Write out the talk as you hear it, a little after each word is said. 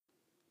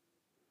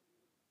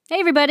Hey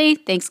everybody,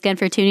 thanks again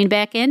for tuning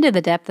back into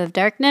The Depth of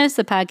Darkness,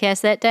 the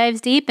podcast that dives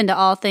deep into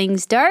all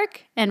things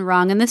dark and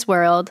wrong in this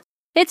world.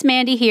 It's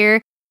Mandy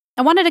here.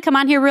 I wanted to come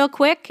on here real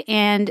quick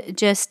and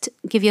just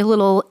give you a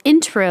little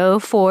intro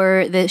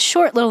for this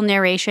short little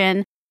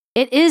narration.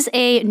 It is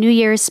a New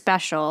Year's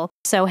special,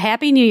 so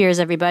Happy New Year's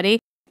everybody.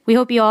 We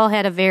hope you all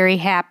had a very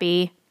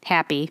happy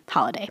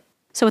holiday.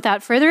 So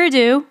without further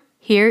ado,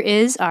 here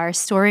is our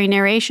story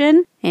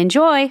narration.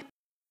 Enjoy!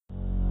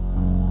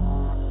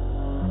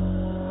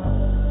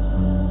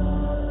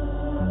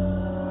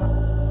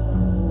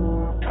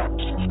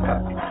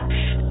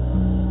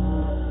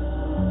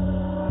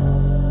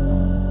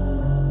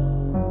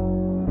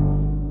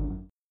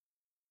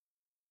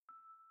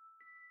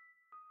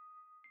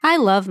 I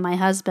love my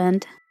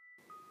husband.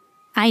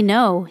 I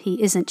know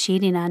he isn't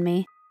cheating on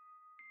me.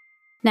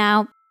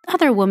 Now,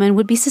 other women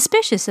would be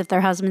suspicious if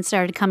their husband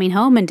started coming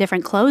home in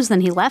different clothes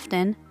than he left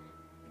in.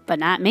 But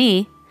not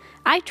me.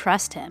 I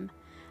trust him.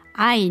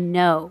 I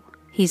know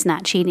he's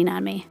not cheating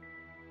on me.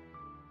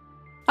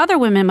 Other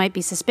women might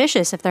be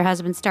suspicious if their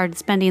husband started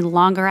spending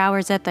longer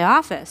hours at the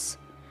office.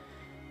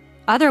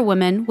 Other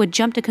women would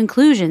jump to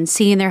conclusions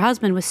seeing their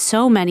husband with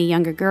so many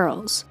younger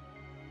girls.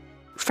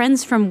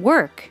 Friends from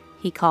work,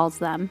 he calls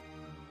them.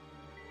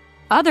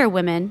 Other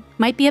women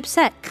might be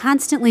upset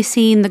constantly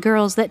seeing the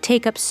girls that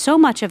take up so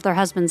much of their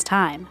husband's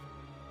time,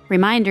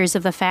 reminders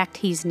of the fact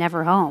he's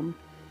never home.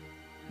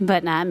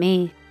 But not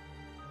me.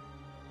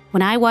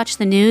 When I watch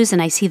the news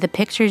and I see the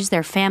pictures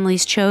their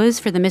families chose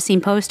for the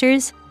missing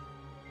posters,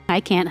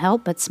 I can't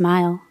help but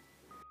smile.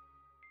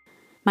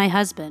 My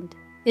husband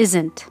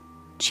isn't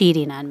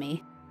cheating on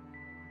me.